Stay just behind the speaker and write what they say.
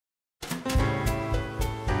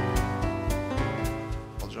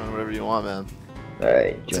whatever you want, man.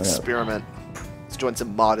 Alright, Let's experiment. Let's join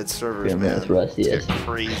some modded servers, man. With Rusty, Let's get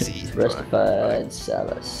crazy. Rustified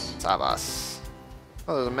Savas. Savas.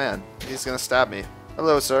 Oh, there's a man. He's gonna stab me.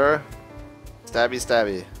 Hello, sir. Stabby,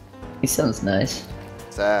 stabby. He sounds nice.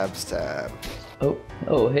 Stab, stab.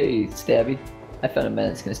 Oh, hey, Stabby. I found a man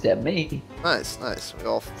that's gonna stab me. Nice, nice.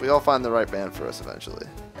 We all find the right man for us eventually.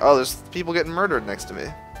 Oh, there's people getting murdered next to me.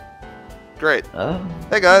 Great. Oh.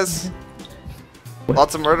 Hey guys.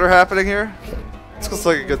 Lots of murder happening here. This looks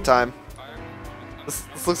like a good time.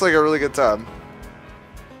 This looks like a really good time.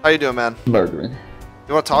 How you doing, man? Murdering.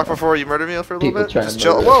 You want to talk before you murder me for a little bit? Just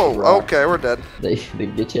chill. Whoa. Okay, we're dead. They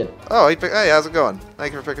get you. Oh, hey, how's it going?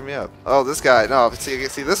 Thank you for picking me up. Oh, this guy. No, see,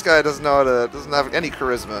 this guy doesn't have any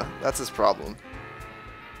charisma. That's his problem.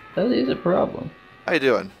 That is a problem. How you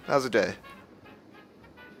doing? How's your day?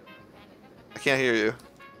 I can't hear you.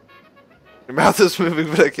 Your mouth is moving,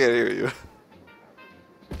 but I can't hear you.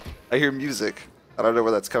 I hear music. I don't know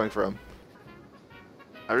where that's coming from.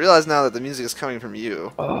 I realize now that the music is coming from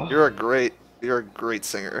you. Oh. You're a great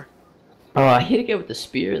singer. Oh, I hit a guy with the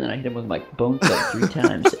spear, and then I hit him with my bone club 3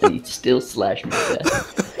 times, and he still slashed me to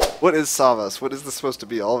death. What is Savas? What is this supposed to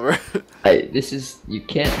be, Oliver? You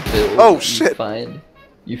can't build. Oh shit!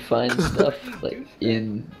 You find stuff like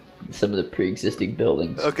in some of the pre-existing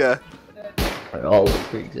buildings. Okay. Or all of the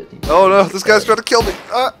pre-existing. Oh no! This guy's trying to kill me.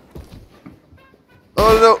 Ah!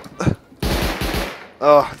 Oh no!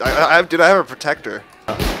 Oh, dude, I have a protector.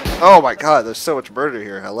 Oh my god! There's so much murder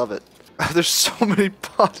here. I love it. There's so many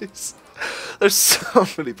bodies. There's so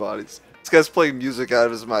many bodies. This guy's playing music out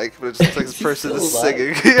of his mic, but it just looks like this person is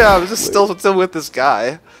singing. Yeah, I'm just still with this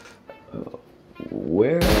guy.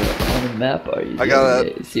 Where on the map are you? I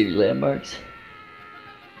got see the landmarks?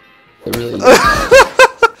 They're really.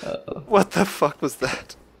 What the fuck was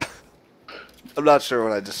that? I'm not sure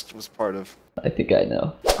what I just was part of. I think I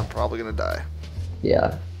know. I'm probably gonna die.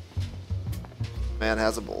 Yeah. Man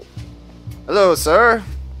has a bolt. Hello, sir.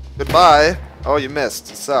 Goodbye. Oh, you missed.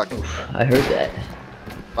 You suck. I heard that.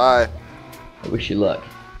 Bye. I wish you luck.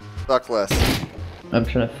 Suck less. I'm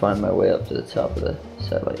trying to find my way up to the top of the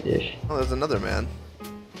satellite dish. Oh, there's another man.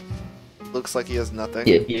 Looks like he has nothing.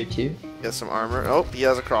 Yeah, here too. He has some armor. Oh, he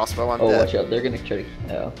has a crossbow. I'm dead. dead. Watch out. They're gonna try to.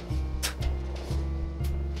 Oh.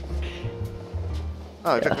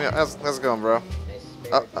 Oh, he picked me up. How's it going, bro?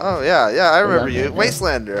 Oh, yeah, I remember you.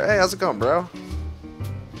 Wastelander. Hey, how's it going, bro?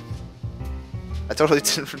 I totally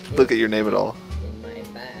didn't look at your name at all. In my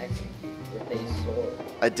bag with a sword.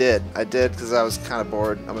 I did, because I was kind of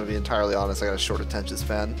bored. I'm gonna be entirely honest. I got a short attention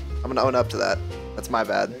span. I'm gonna own up to that. That's my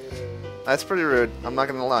bad. That's pretty rude. I'm not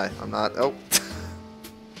gonna lie. I'm not. Oh.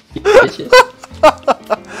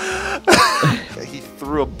 He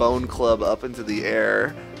threw a bone club up into the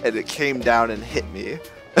air, and it came down and hit me.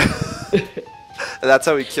 And that's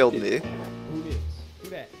how he killed me. Who this? Who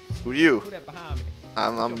that? Who you? Who that behind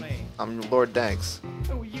me? I'm Lord Danks.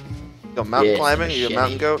 Who you? You go mountain climbing? You a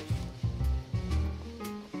mountain goat?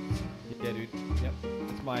 Yeah, dude. Yep.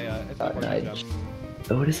 That's my nice.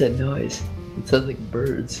 Oh, what is that noise? It sounds like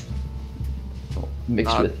birds.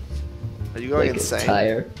 Mixed with. Are you going like insane? A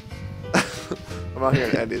tire. I'm not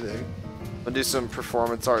hearing anything. I'm gonna do some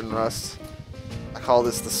performance art in Rust. I call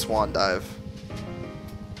this the swan dive.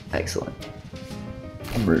 Excellent.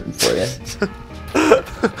 I'm rooting for you.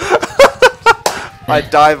 I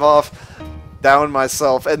dive off, down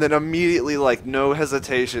myself, and then immediately, like, no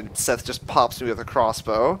hesitation, Seth just pops me with a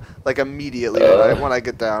crossbow. Like, immediately when I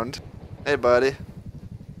get downed. Hey, buddy.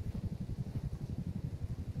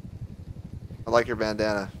 I like your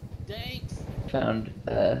bandana. Found,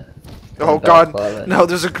 oh god, no,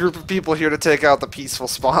 there's a group of people here to take out the peaceful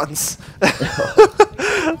spawns.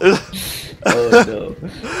 Oh no.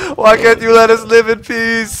 Why can't you let us live in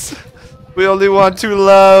peace? We only want to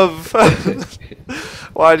love.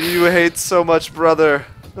 Why do you hate so much, brother?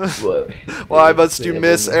 Why must you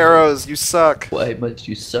miss arrows? You suck. Why must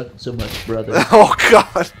you suck so much, brother? Oh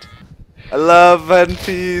god. I love and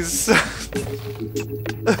peace.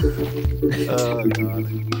 Oh god.